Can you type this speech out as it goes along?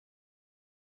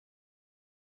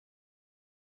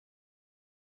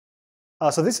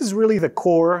So this is really the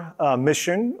core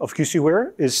mission of QC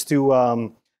Ware, is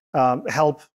to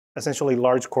help essentially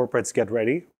large corporates get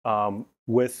ready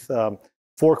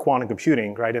for quantum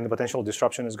computing, right? And the potential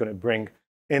disruption is going to bring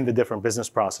in the different business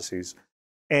processes.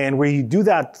 And we do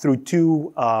that through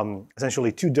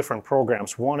essentially two different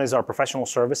programs. One is our professional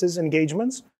services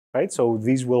engagements, right? So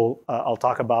these I'll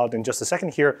talk about in just a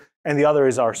second here. And the other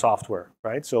is our software,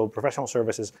 right? So professional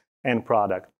services and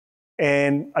product.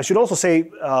 And I should also say,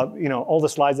 all the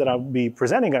slides that I'll be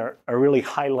presenting are really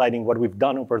highlighting what we've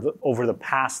done over the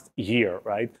past year,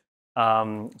 right?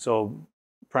 So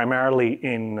primarily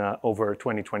in over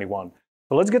 2021.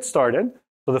 So let's get started.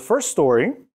 So the first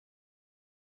story,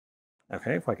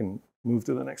 okay, if I can move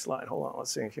to the next slide. Hold on,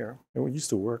 let's see here. It used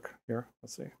to work here.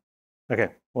 Let's see. Okay,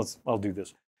 I'll do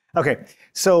this. Okay,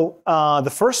 so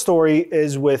the first story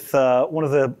is with one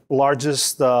of the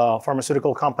largest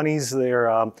pharmaceutical companies.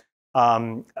 They're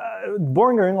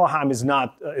Boehringer Ingelheim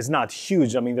is not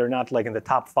huge. I mean, they're not like in the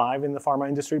top 5 in the pharma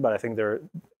industry, but I think they're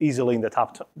easily in the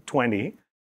top 20.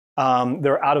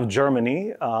 They're out of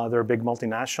Germany. They're a big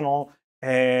multinational,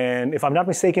 and if I'm not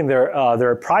mistaken, they're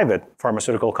a private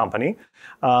pharmaceutical company,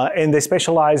 and they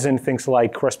specialize in things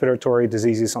like respiratory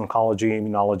diseases, oncology,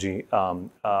 immunology,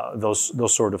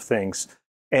 those sort of things.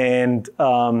 And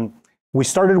we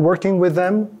started working with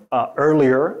them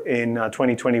earlier in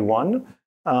 2021.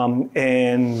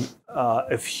 And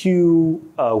a few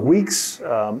weeks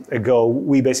ago,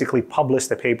 we basically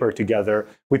published a paper together.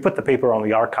 We put the paper on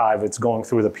the archive. It's going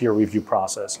through the peer review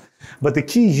process. But the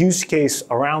key use case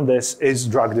around this is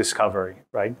drug discovery,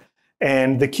 right?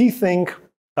 And the key thing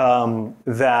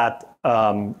that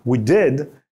we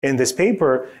did in this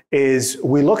paper is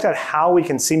we looked at how we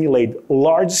can simulate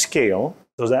large scale.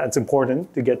 So that's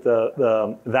important to get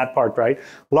that part right.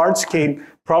 Large-scale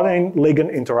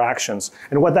protein-ligand interactions.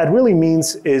 And what that really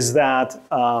means is that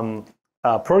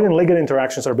protein-ligand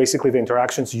interactions are basically the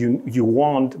interactions you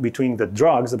want between the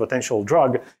drugs, the potential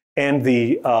drug, and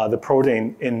the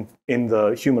protein in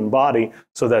the human body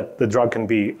so that the drug can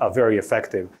be very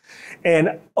effective.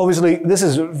 And obviously, this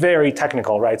is very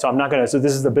technical, right? So so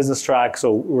this is the business track,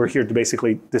 so we're here to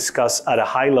basically discuss at a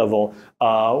high level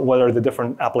what are the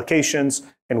different applications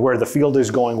and where the field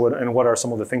is going and what are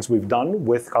some of the things we've done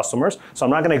with customers. So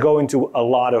I'm not going to go into a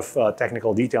lot of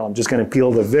technical detail. I'm just going to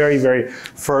peel the very, very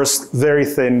first, very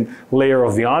thin layer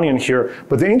of the onion here.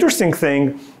 But the interesting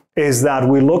thing is that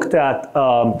we looked at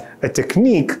a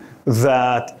technique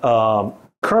that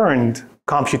current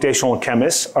computational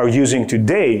chemists are using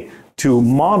today to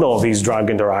model these drug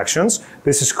interactions.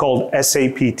 This is called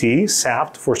SAPT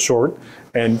for short.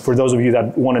 And for those of you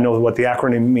that want to know what the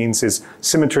acronym means, is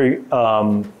symmetry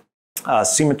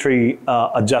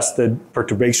adjusted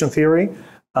perturbation theory.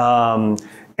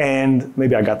 And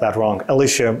maybe I got that wrong.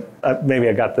 Alicia, maybe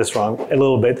I got this wrong a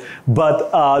little bit.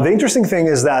 But the interesting thing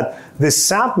is that this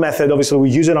SAP method, obviously we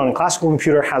use it on a classical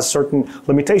computer, has certain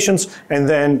limitations. And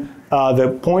then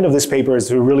the point of this paper is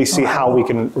to really see how we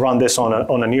can run this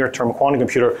on a near-term quantum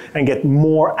computer and get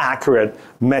more accurate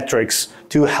metrics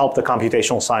to help the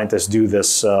computational scientists do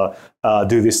this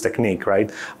technique,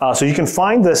 right? So you can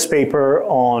find this paper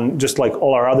on, just like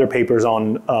all our other papers,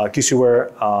 on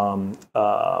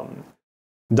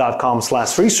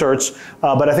QCWare.com/research,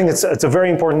 but I think it's a very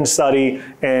important study,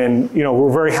 and we're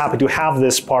very happy to have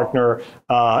this partner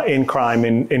in crime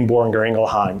in Boehringer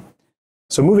Ingelheim.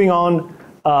 So moving on,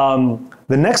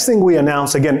 the next thing we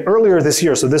announced again earlier this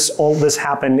year. So all this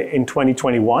happened in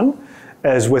 2021.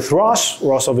 As with Roche.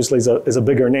 Roche obviously is a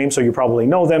bigger name, so you probably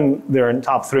know them. They're in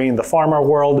top 3 in the pharma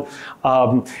world.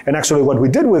 And actually what we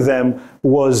did with them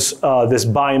was this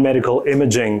biomedical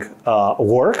imaging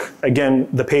work. Again,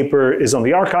 the paper is on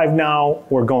the archive now.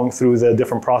 We're going through the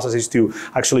different processes to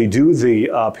actually do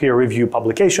the peer review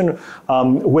publication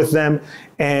with them.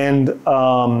 And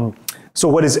so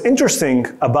what is interesting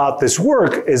about this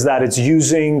work is that it's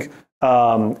using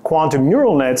quantum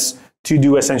neural nets to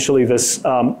do essentially this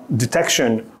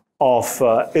detection of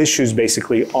issues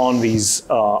basically on these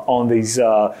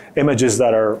images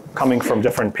that are coming from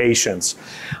different patients.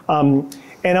 And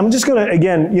I'm just going to,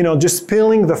 again, just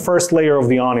peeling the first layer of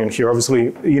the onion here.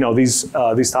 Obviously,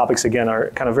 these topics, again,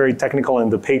 are kind of very technical,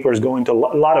 and the papers go into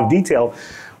a lot of detail.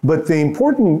 But the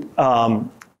important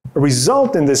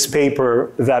result in this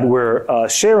paper that we're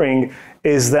sharing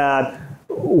is that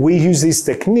we use these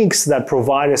techniques that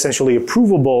provide essentially a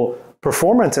provable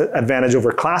performance advantage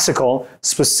over classical,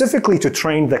 specifically to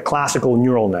train the classical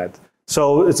neural net.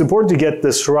 So it's important to get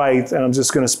this right, and I'm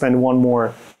just going to spend one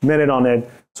more minute on it.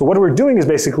 So what we're doing is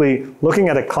basically looking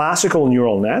at a classical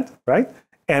neural net, right,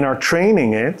 and are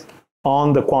training it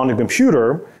on the quantum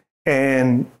computer,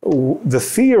 And the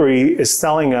theory is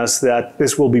telling us that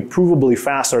this will be provably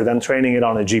faster than training it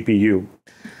on a GPU.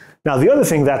 Now, the other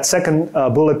thing, that second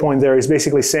bullet point there is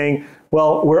basically saying,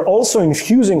 well, we're also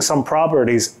infusing some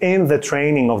properties in the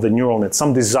training of the neural net,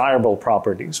 some desirable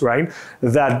properties, right,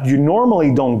 that you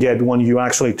normally don't get when you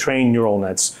actually train neural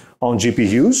nets on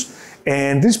GPUs.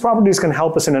 And these properties can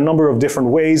help us in a number of different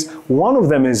ways. One of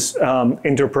them is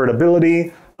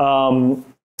interpretability.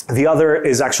 The other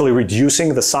is actually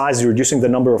reducing the size, reducing the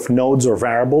number of nodes or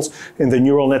variables in the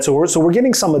neural net. So we're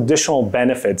getting some additional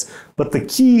benefits. But the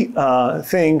key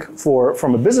thing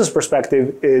from a business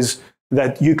perspective is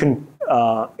that you can,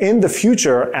 in the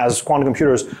future, as quantum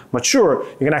computers mature,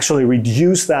 you can actually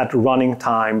reduce that running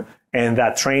time and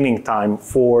that training time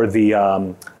for these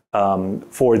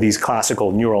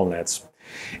classical neural nets.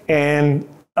 And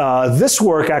this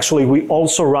work, actually, we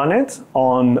also run it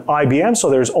on IBM, so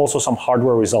there's also some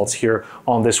hardware results here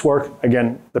on this work.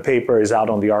 Again, the paper is out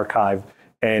on the archive,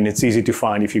 and it's easy to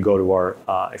find if you go to our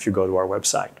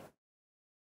website.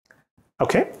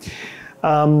 Okay.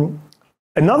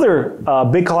 Another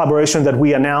big collaboration that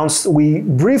we announced, we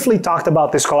briefly talked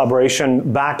about this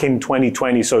collaboration back in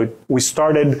 2020. So we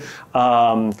started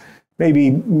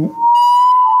maybe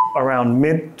around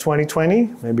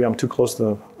mid-2020. Maybe I'm too close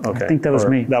to, okay. I think that was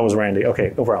me. That was Randy,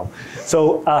 okay, no problem.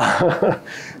 So,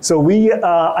 so we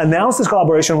announced this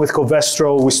collaboration with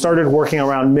Covestro. We started working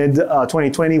around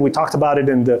mid-2020. We talked about it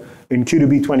in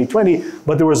Q2B 2020,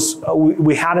 but there was,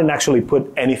 we hadn't actually put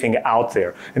anything out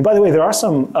there. And by the way, there are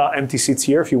some empty seats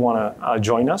here if you want to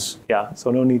join us. Yeah,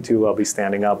 so no need to be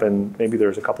standing up, and maybe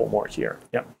there's a couple more here,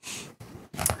 yeah.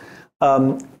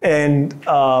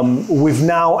 We've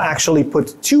now actually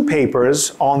put 2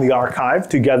 papers on the archive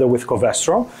together with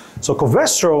Covestro. So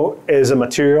Covestro is a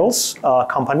materials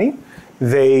company.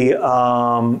 They're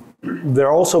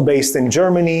also based in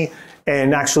Germany,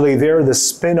 and actually they're the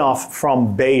spin-off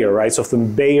from Bayer, right? So the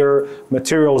Bayer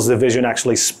materials division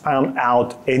actually spun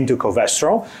out into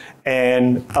Covestro,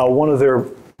 and one of their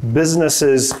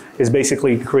businesses is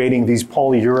basically creating these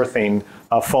polyurethane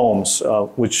foams,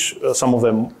 which some of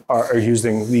them are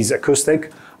using these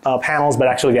acoustic panels, but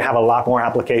actually they have a lot more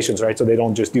applications, right? So they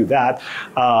don't just do that.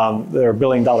 They're a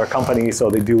billion-dollar company, so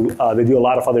they do a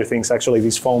lot of other things. Actually,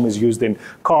 this foam is used in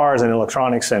cars and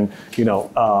electronics and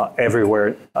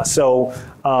everywhere.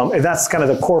 And that's kind of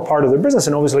the core part of their business.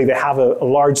 And obviously, they have a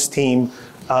large team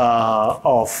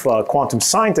of quantum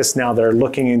scientists now that are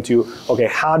looking into, okay,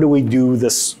 how do we do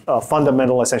this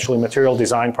fundamental, essentially material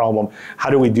design problem? How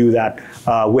do we do that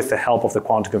with the help of the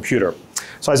quantum computer?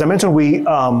 So as I mentioned, we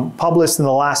published in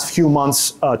the last few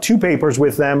months 2 papers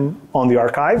with them on the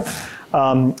archive.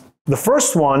 The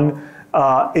first one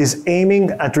is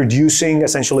aiming at reducing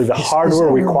essentially the hardware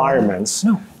requirements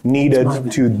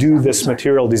needed to do this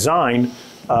material design.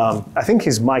 I think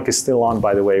his mic is still on,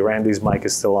 by the way. Randy's mic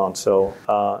is still on, so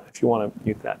if you want to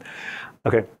mute that.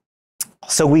 Okay.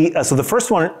 So so the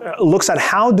first one looks at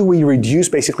how do we reduce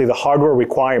basically the hardware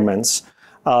requirements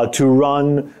to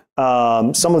run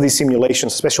some of these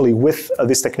simulations, especially with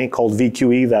this technique called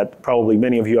VQE that probably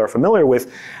many of you are familiar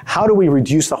with. How do we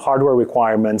reduce the hardware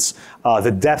requirements,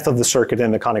 the depth of the circuit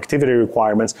and the connectivity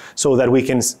requirements so that we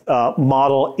can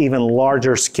model even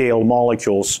larger scale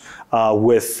molecules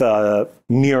with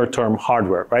near-term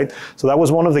hardware, right? So that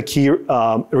was one of the key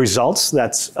results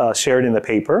that's shared in the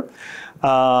paper.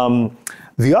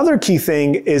 The other key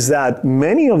thing is that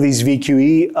many of these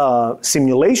VQE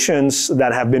simulations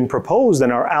that have been proposed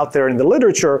and are out there in the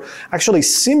literature actually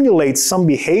simulate some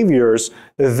behaviors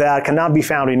that cannot be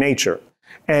found in nature.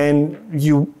 And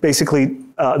you basically,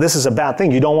 this is a bad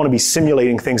thing. You don't want to be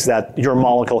simulating things that your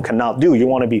molecule cannot do. You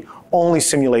want to be only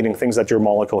simulating things that your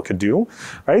molecule could do,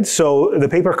 right? So the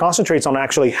paper concentrates on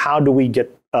actually how do we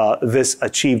get this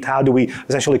achieved? How do we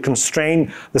essentially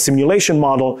constrain the simulation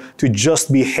model to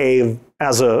just behave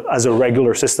as a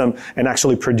regular system and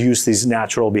actually produce these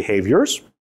natural behaviors?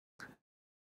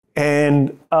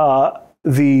 And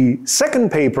the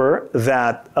second paper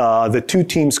that the 2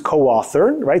 teams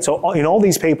co-authored, right? So in all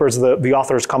these papers, the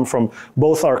authors come from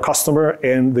both our customer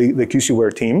and the QC Ware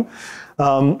team.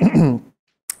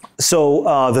 So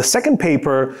the second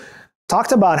paper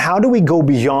talked about how do we go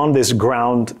beyond this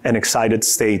ground and excited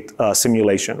state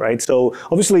simulation, right? So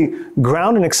obviously,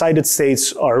 ground and excited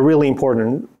states are really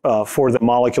important for the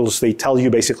molecules. They tell you,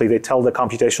 basically, they tell the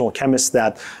computational chemists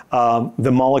that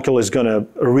the molecule is going to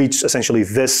reach essentially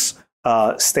this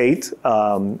state,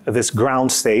 this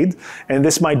ground state, and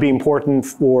this might be important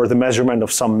for the measurement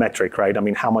of some metric, right? I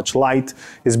mean, how much light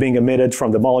is being emitted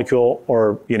from the molecule,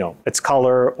 or its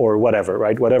color, or whatever,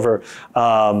 right? Whatever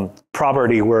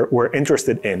property we're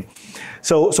interested in.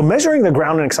 So measuring the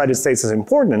ground and excited states is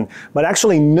important, but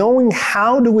actually knowing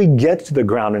how do we get to the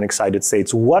ground and excited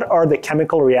states, what are the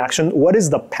chemical reactions, what is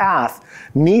the path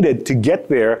needed to get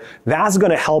there, that's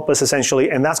going to help us essentially,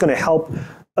 and that's going to help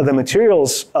the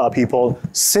materials people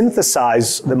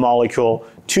synthesize the molecule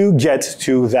to get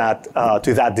to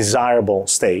that desirable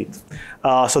state.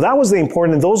 So that was the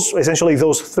important. Those essentially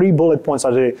those 3 bullet points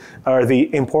are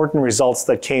the important results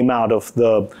that came out of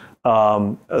the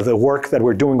work that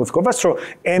we're doing with Covestro,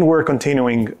 and we're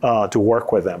continuing to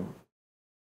work with them.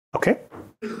 Okay.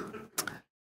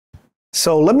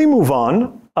 So let me move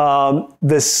on.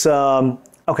 This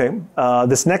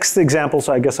next example,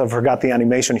 so I guess I forgot the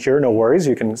animation here, no worries,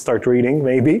 you can start reading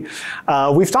maybe.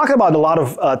 We've talked about a lot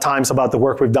of times about the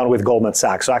work we've done with Goldman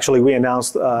Sachs. So actually we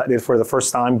announced it for the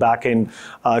first time back in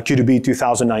Q2B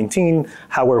 2019,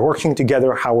 how we're working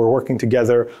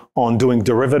together on doing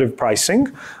derivative pricing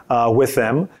with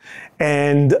them.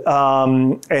 And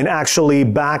actually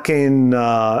back in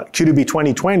Q2B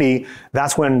 2020,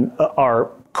 that's when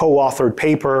our co-authored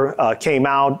paper came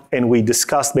out, and we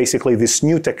discussed basically this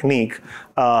new technique,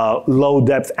 low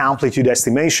depth amplitude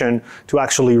estimation, to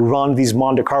actually run these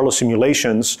Monte Carlo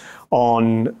simulations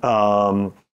on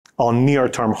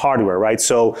near-term hardware, right?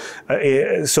 So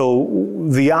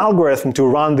the algorithm to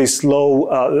run this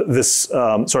this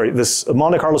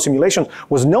Monte Carlo simulation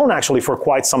was known actually for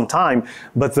quite some time,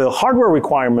 but the hardware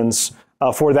requirements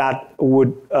for that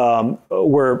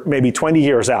were maybe 20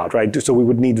 years out, right? So we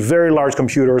would need very large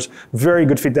computers, very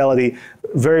good fidelity,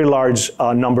 very large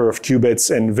number of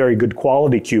qubits, and very good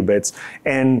quality qubits.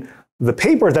 And the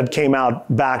paper that came out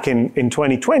back in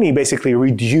 2020 basically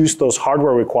reduced those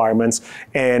hardware requirements,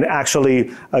 and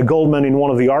actually Goldman, in one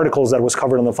of the articles that was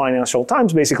covered in the Financial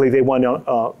Times, basically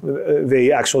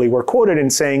they actually were quoted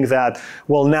in saying that,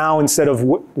 well, now instead of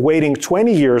waiting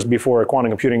 20 years before a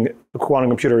quantum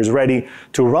computer is ready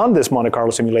to run this Monte Carlo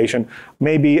simulation,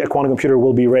 maybe a quantum computer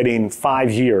will be ready in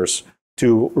 5 years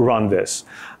to run this.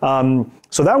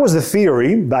 So that was the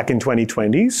theory back in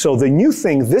 2020. So the new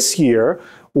thing this year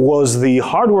was the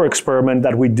hardware experiment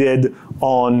that we did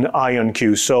on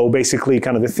IonQ. So basically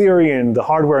kind of the theory and the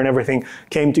hardware and everything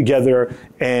came together,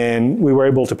 and we were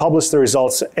able to publish the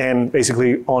results, and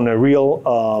basically on a real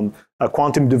a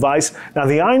quantum device. Now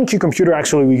the IonQ computer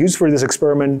actually we used for this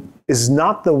experiment is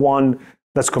not the one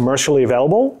that's commercially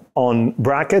available on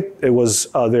Bracket. It was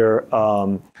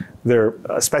their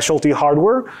specialty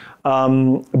hardware,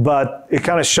 but it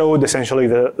kind of showed essentially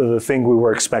the thing we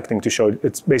were expecting to show.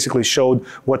 It basically showed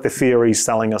what the theory is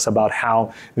telling us about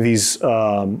how these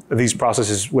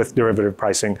processes with derivative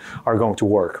pricing are going to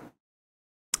work.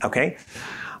 Okay.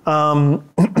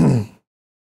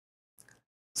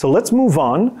 So let's move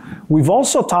on. We've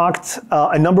also talked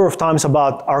a number of times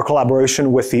about our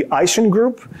collaboration with the Aishin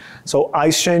Group. So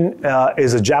Aishin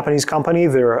is a Japanese company.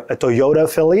 They're a Toyota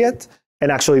affiliate,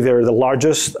 and actually they're the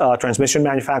largest transmission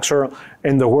manufacturer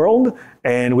in the world.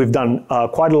 And we've done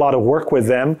quite a lot of work with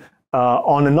them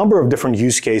on a number of different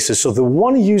use cases. So the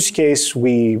one use case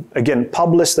we, again,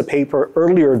 published the paper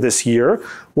earlier this year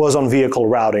was on vehicle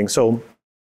routing. So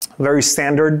very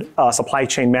standard supply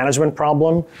chain management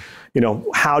problem.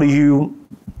 How do you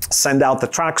send out the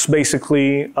trucks,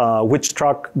 basically, which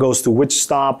truck goes to which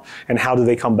stop, and how do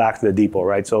they come back to the depot,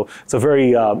 right? So it's a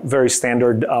very, very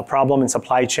standard problem in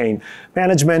supply chain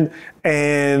management.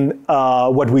 And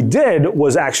what we did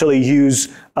was actually use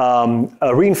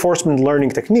reinforcement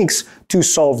learning techniques to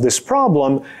solve this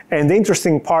problem. And the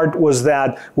interesting part was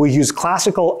that we used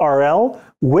classical RL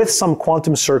with some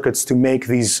quantum circuits to make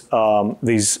these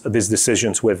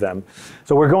decisions with them.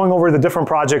 So we're going over the different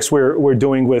projects we're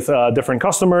doing with different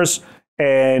customers,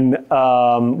 and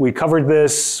we covered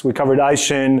this. We covered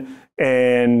Aishin,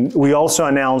 and we also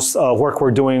announced work we're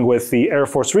doing with the Air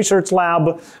Force Research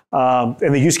Lab.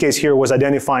 And the use case here was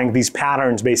identifying these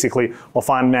patterns, basically, of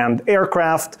unmanned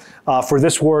aircraft. For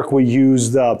this work, we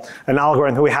used an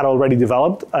algorithm we had already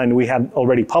developed and we had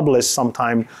already published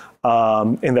sometime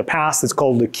in the past. It's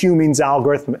called the Q-means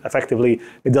algorithm. Effectively,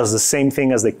 it does the same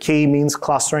thing as the K-means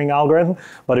clustering algorithm,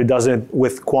 but it does it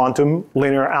with quantum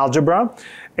linear algebra.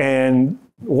 And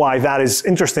why that is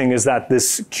interesting is that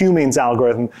this Q-means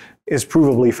algorithm is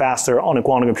provably faster on a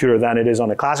quantum computer than it is on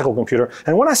a classical computer.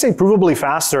 And when I say provably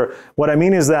faster, what I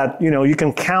mean is that you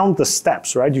can count the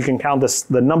steps, right? You can count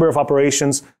the number of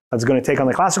operations that's going to take on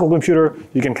the classical computer.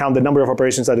 You can count the number of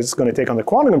operations that it's going to take on the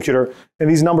quantum computer, and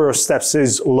these number of steps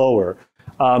is lower.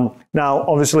 Now,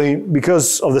 obviously,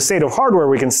 because of the state of hardware,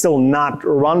 we can still not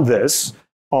run this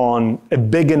on a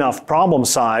big enough problem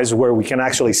size where we can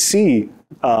actually see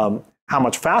how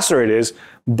much faster it is,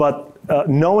 but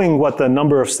knowing what the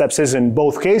number of steps is in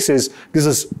both cases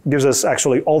gives us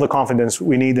actually all the confidence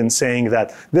we need in saying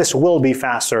that this will be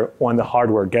faster when the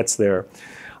hardware gets there.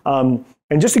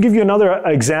 And just to give you another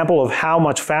example of how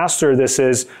much faster this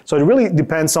is, so it really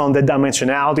depends on the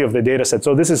dimensionality of the data set.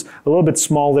 So this is a little bit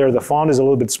small there, the font is a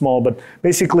little bit small, but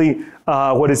basically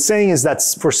what it's saying is that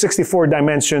for 64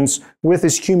 dimensions, with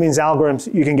this Q-means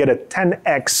algorithm, you can get a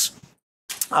 10x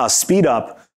speed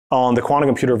up on the quantum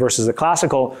computer versus the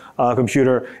classical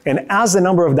computer. And as the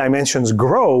number of dimensions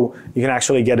grow, you can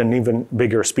actually get an even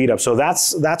bigger speed up. So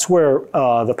that's where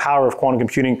the power of quantum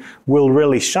computing will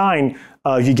really shine.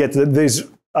 You get this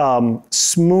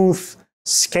smooth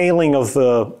scaling of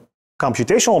the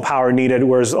computational power needed,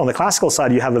 whereas on the classical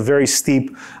side, you have a very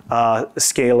steep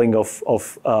scaling of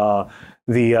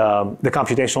the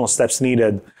computational steps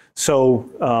needed. So,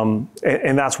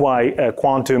 and that's why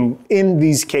quantum, in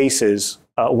these cases,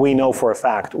 we know for a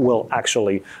fact will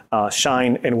actually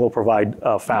shine and will provide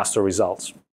faster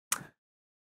results.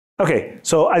 Okay,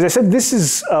 so as I said, this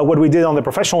is what we did on the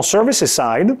professional services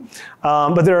side,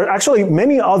 but there are actually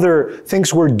many other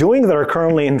things we're doing that are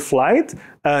currently in flight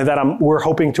that we're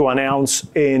hoping to announce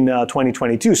in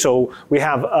 2022. So we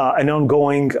have an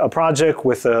ongoing project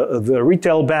with the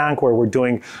retail bank where we're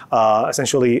doing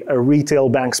essentially a retail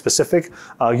bank specific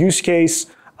use case.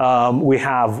 We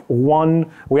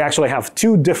actually have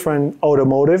two different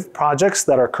automotive projects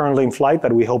that are currently in flight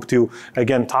that we hope to,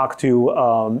 again, talk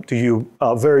to you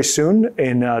very soon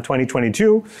in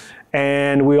 2022.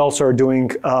 And we also are doing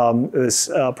this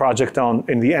project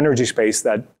in the energy space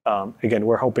that, again,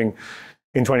 we're hoping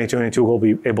in 2022 we'll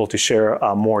be able to share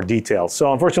more details.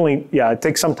 So unfortunately, yeah, it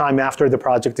takes some time after the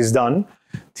project is done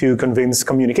to convince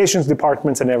communications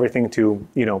departments and everything to,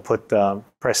 put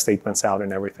press statements out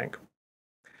and everything.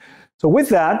 So with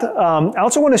that, I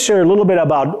also want to share a little bit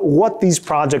about what these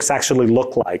projects actually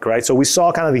look like, right? So we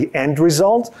saw kind of the end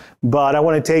result, but I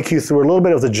want to take you through a little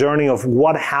bit of the journey of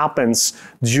what happens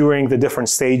during the different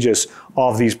stages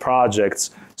of these projects.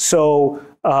 So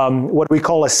what we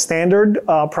call a standard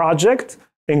project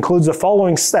includes the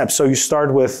following steps. So you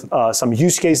start with some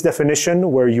use case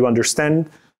definition where you understand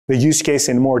the use case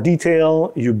in more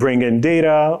detail, you bring in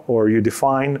data, or you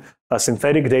define a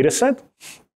synthetic data set.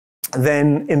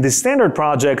 Then in the standard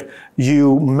project,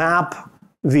 you map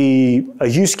the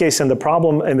use case and the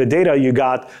problem and the data you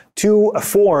got to a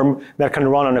form that can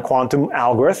run on a quantum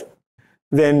algorithm.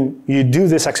 Then you do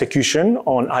this execution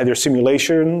on either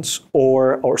simulations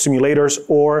or simulators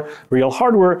or real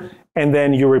hardware, and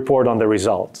then you report on the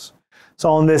results. So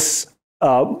on this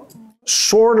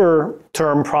shorter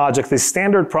term project, this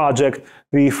standard project,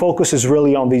 the focus is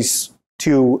really on these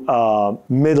two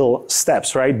middle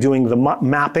steps, right? Doing the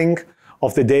mapping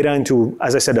of the data into,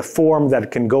 as I said, a form that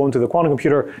can go into the quantum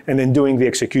computer, and then doing the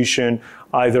execution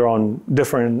either on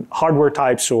different hardware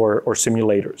types or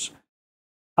simulators.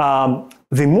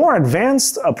 The more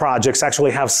advanced projects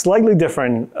actually have slightly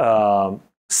different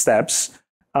steps.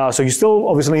 So you still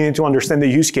obviously need to understand the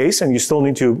use case, and you still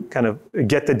need to kind of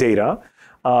get the data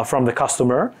from the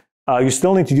customer. You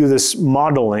still need to do this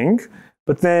modeling.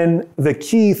 But then the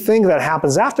key thing that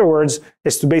happens afterwards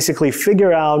is to basically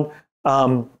figure out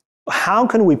how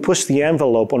can we push the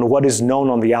envelope on what is known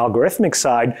on the algorithmic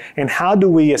side, and how do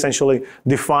we essentially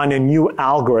define a new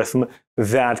algorithm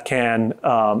that can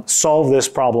solve this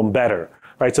problem better,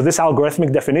 right? So this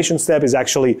algorithmic definition step is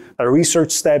actually a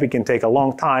research step. It can take a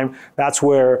long time. That's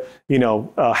where,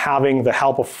 having the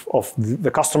help of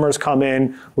the customers come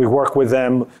in, we work with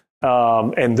them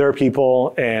and their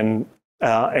people and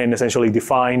essentially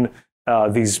define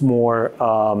these more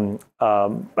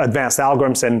advanced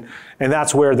algorithms, and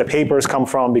that's where the papers come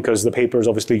from, because the papers,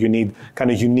 obviously, you need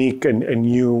kind of unique and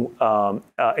new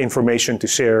information to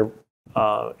share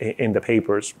in the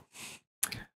papers.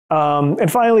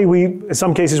 And finally, in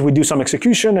some cases, we do some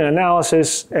execution and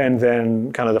analysis, and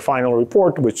then kind of the final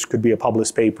report, which could be a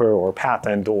published paper or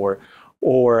patent or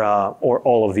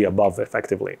all of the above,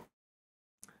 effectively.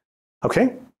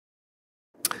 Okay.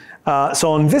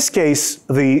 So in this case,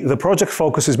 the project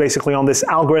focus is basically on this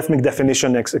algorithmic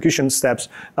definition execution steps.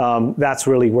 That's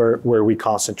really where we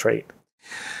concentrate.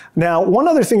 Now, one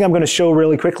other thing I'm going to show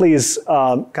really quickly is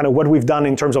kind of what we've done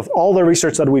in terms of all the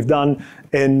research that we've done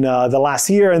in the last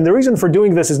year. And the reason for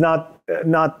doing this is not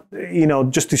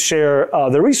just to share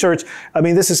the research. I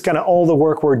mean, this is kind of all the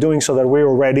work we're doing so that we're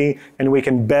ready and we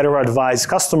can better advise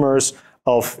customers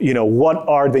of what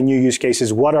are the new use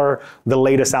cases, what are the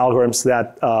latest algorithms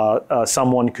that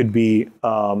someone could be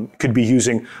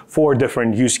using for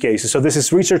different use cases. So this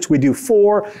is research we do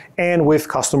for and with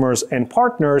customers and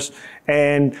partners,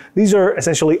 and these are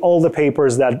essentially all the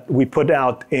papers that we put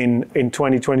out in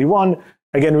 2021.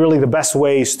 Again, really the best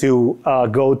way is to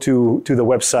go to the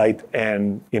website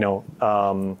and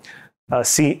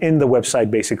see in the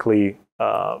website basically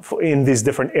in these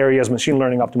different areas, machine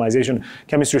learning, optimization,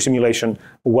 chemistry simulation,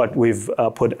 what we've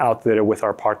put out there with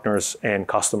our partners and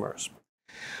customers.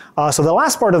 So the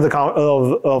last part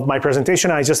of my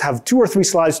presentation, I just have 2 or 3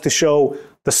 slides to show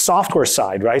the software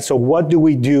side, right? So what do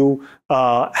we do?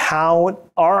 How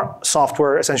our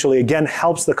software essentially, again,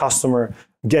 helps the customer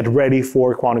get ready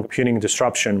for quantum computing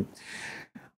disruption.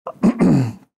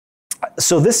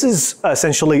 So this is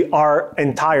essentially our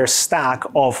entire stack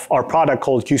of our product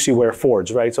called QC Ware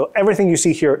Forge, right? So everything you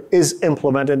see here is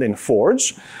implemented in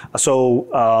Forge.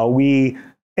 So we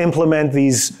implement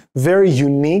these very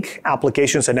unique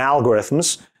applications and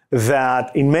algorithms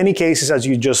that in many cases, as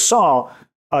you just saw,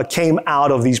 came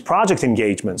out of these project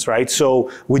engagements, right?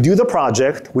 So we do the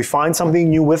project, we find something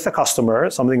new with the customer,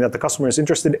 something that the customer is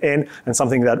interested in, and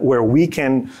something that where we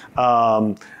can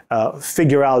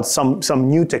figure out some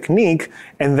new technique,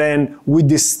 and then we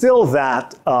distill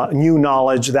that new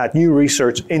knowledge, that new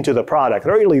research into the product.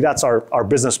 Really, that's our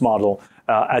business model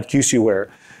at QC Ware.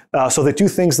 So the two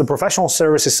things, the professional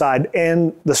services side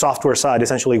and the software side,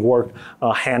 essentially work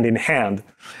hand in hand.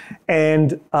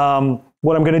 And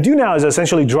what I'm going to do now is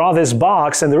essentially draw this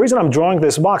box. And the reason I'm drawing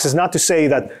this box is not to say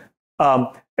that,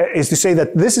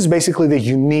 this is basically the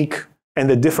unique and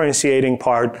the differentiating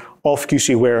part of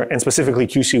QC Ware, and specifically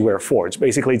QC Ware Forge.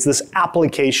 Basically, it's this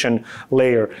application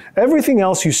layer. Everything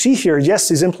else you see here, yes,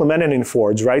 is implemented in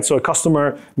Forge, right? So a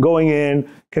customer going in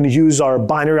can use our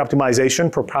binary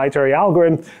optimization proprietary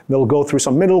algorithm. They'll go through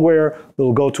some middleware.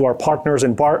 They'll go to our partners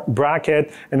in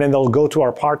Bracket, and then they'll go to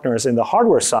our partners in the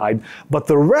hardware side. But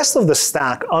the rest of the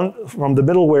stack from the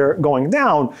middleware going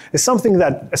down is something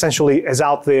that essentially is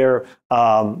out there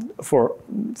for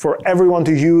everyone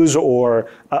to use, or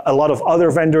a lot of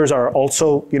other vendors are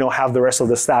also, have the rest of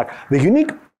the stack. The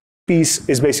unique piece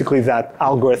is basically that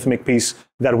algorithmic piece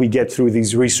that we get through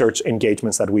these research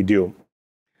engagements that we do.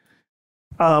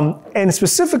 And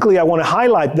specifically, I want to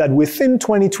highlight that within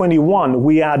 2021,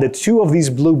 we added 2 of these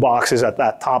blue boxes at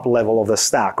that top level of the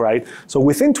stack, right? So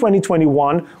within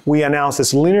 2021, we announced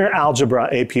this linear algebra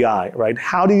API, right?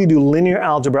 How do you do linear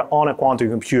algebra on a quantum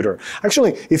computer?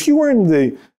 Actually, if you were in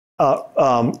the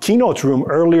keynote room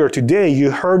earlier today, you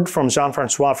heard from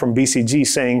Jean-Francois from BCG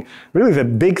saying, really the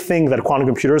big thing that quantum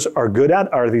computers are good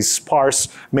at are these sparse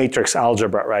matrix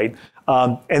algebra, right?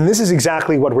 And this is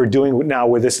exactly what we're doing now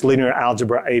with this linear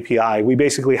algebra API. We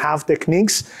basically have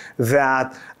techniques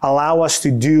that allow us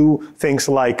to do things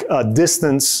like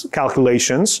distance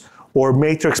calculations or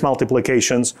matrix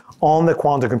multiplications on the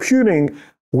quantum computing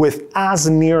with as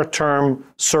near-term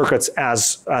circuits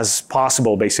as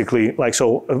possible, basically. Like,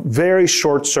 so very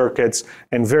short circuits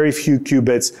and very few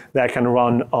qubits that can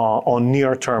run on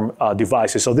near-term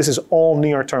devices. So this is all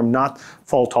near-term, not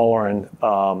fault-tolerant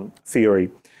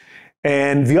theory.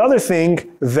 And the other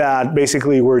thing that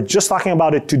basically we're just talking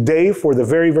about it today for the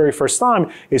very, very first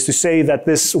time is to say that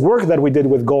this work that we did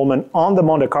with Goldman on the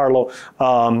Monte Carlo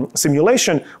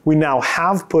simulation, we now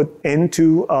have put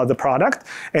into the product.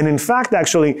 And in fact,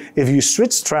 actually, if you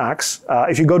switch tracks,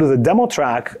 if you go to the demo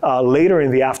track later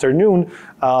in the afternoon,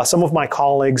 some of my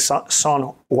colleagues,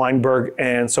 Son Weinberg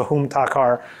and Sohum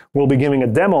Thakkar, will be giving a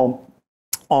demo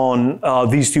on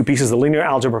these 2 pieces, the linear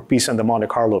algebra piece and the Monte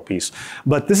Carlo piece.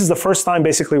 But this is the first time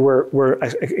basically we're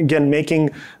again making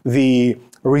the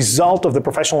result of the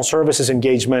professional services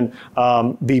engagement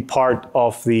be part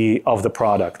of the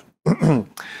product.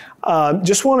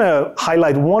 Just want to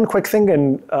highlight one quick thing,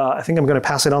 and I think I'm going to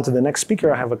pass it on to the next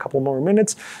speaker. I have a couple more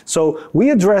minutes. So we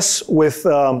address with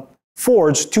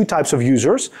Forge 2 types of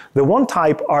users. The one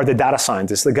type are the data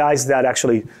scientists, the guys that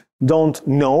actually don't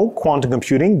know quantum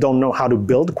computing, don't know how to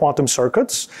build quantum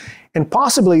circuits, and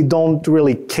possibly don't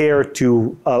really care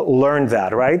to learn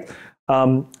that, right?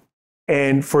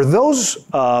 And for those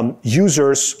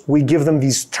users, we give them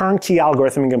these turnkey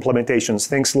algorithmic implementations,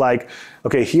 things like,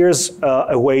 okay, here's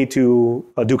a way to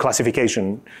do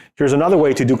classification. Here's another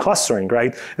way to do clustering,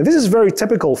 right? And this is very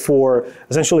typical for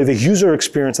essentially the user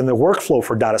experience and the workflow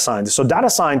for data scientists. So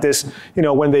data scientists,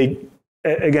 when they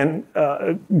again,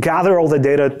 gather all the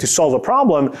data to solve a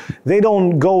problem, they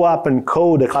don't go up and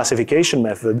code a classification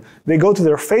method. They go to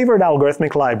their favorite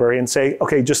algorithmic library and say,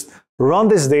 okay, just run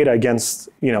this data against,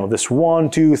 this 1,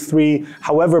 2, 3,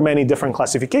 however many different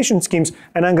classification schemes,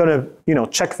 and I'm going to,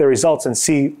 check the results and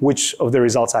see which of the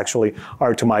results actually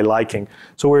are to my liking.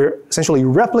 So we're essentially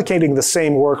replicating the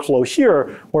same workflow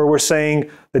here, where we're saying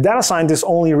the data scientist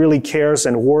only really cares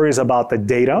and worries about the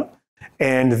data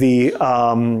and the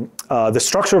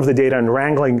structure of the data and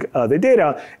wrangling the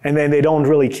data, and then they don't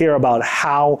really care about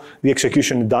how the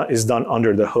execution is done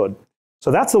under the hood. So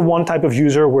that's the one type of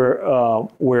user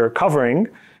we're covering.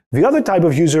 The other type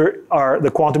of user are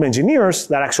the quantum engineers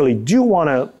that actually do want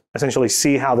to essentially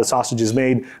see how the sausage is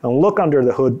made and look under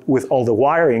the hood with all the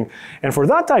wiring. And for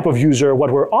that type of user,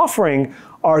 what we're offering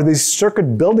are these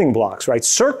circuit building blocks, right?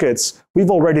 Circuits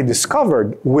we've already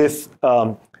discovered with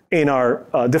in our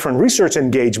different research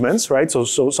engagements, right? So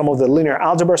some of the linear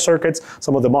algebra circuits,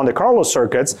 some of the Monte Carlo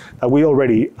circuits that we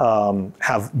already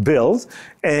have built,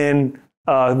 and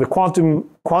the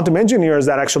quantum engineers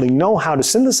that actually know how to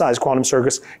synthesize quantum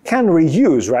circuits can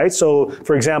reuse, right? So,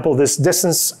 for example, this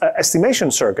distance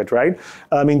estimation circuit, right?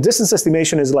 I mean, distance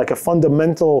estimation is like a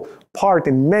fundamental part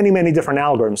in many, many different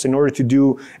algorithms in order to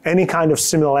do any kind of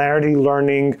similarity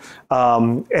learning.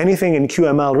 Anything in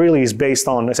QML really is based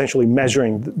on essentially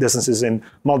measuring distances in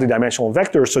multidimensional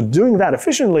vectors. So doing that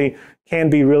efficiently can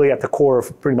be really at the core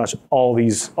of pretty much all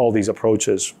these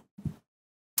approaches.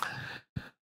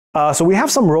 So we have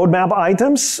some roadmap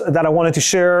items that I wanted to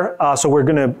share. So we're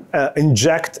going to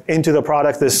inject into the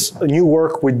product this new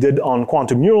work we did on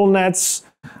quantum neural nets.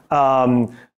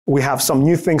 We have some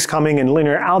new things coming in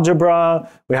linear algebra.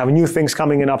 We have new things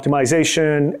coming in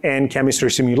optimization and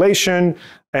chemistry simulation.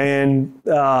 And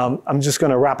I'm just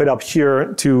going to wrap it up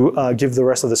here to give the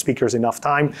rest of the speakers enough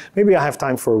time. Maybe I have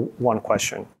time for one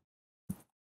question.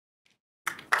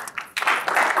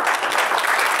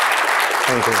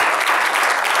 Thank you.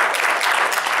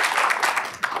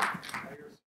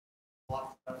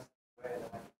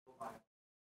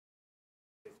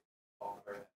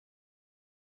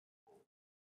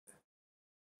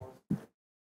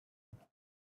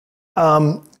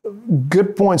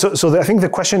 Good point. So I think the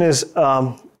question is,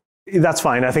 that's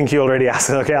fine. I think you already asked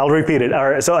it. Okay, I'll repeat it.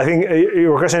 All right. So I think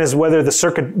your question is whether the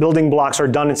circuit building blocks are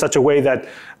done in such a way that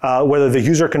whether the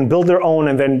user can build their own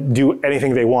and then do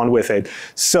anything they want with it.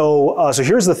 So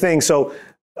here's the thing. So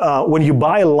when you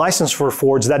buy a license for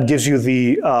Forge, that gives you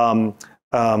the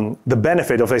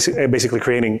benefit of basically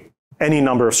creating any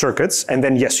number of circuits. And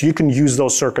then, yes, you can use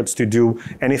those circuits to do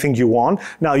anything you want.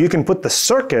 Now, you can put the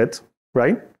circuit,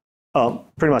 right?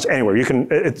 Pretty much anywhere.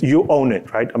 You own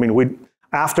it, right? I mean,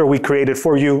 after we create it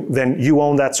for you, then you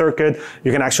own that circuit.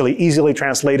 You can actually easily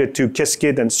translate it to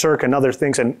Qiskit and Circ and other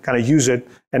things and kind of use it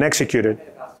and execute it.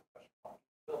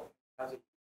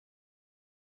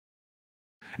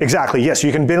 Exactly, yes,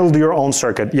 you can build your own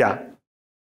circuit, yeah.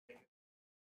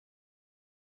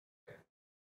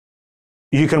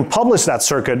 You can publish that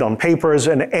circuit on papers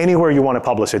and anywhere you want to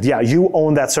publish it. Yeah, you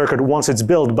own that circuit once it's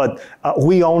built, but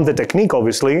we own the technique,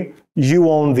 obviously. You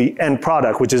own the end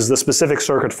product, which is the specific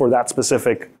circuit for that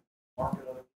specific.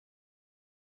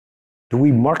 Do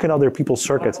we market other people's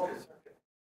circuits?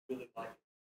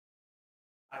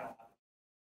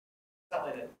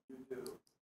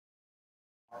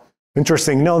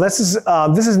 Interesting. No, this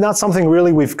is not something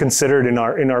really we've considered in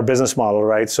our business model,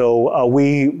 right? So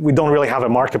we don't really have a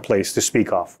marketplace to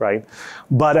speak of, right?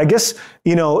 But I guess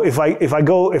if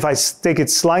I take it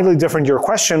slightly different, your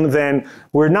question, then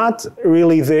we're not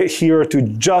really here to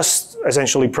just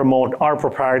essentially promote our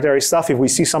proprietary stuff. If we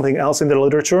see something else in the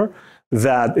literature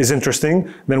that is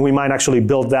interesting, then we might actually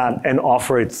build that and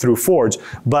offer it through Forge.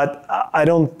 But I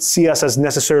don't see us as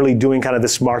necessarily doing kind of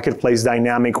this marketplace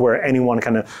dynamic where anyone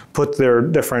kind of put their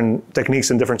different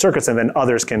techniques in different circuits and then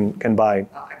others can buy.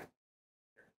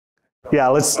 Yeah,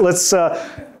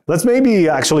 let's maybe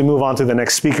actually move on to the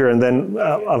next speaker, and then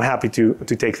I'm happy to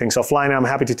take things offline. I'm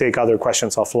happy to take other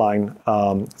questions offline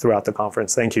throughout the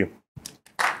conference. Thank you.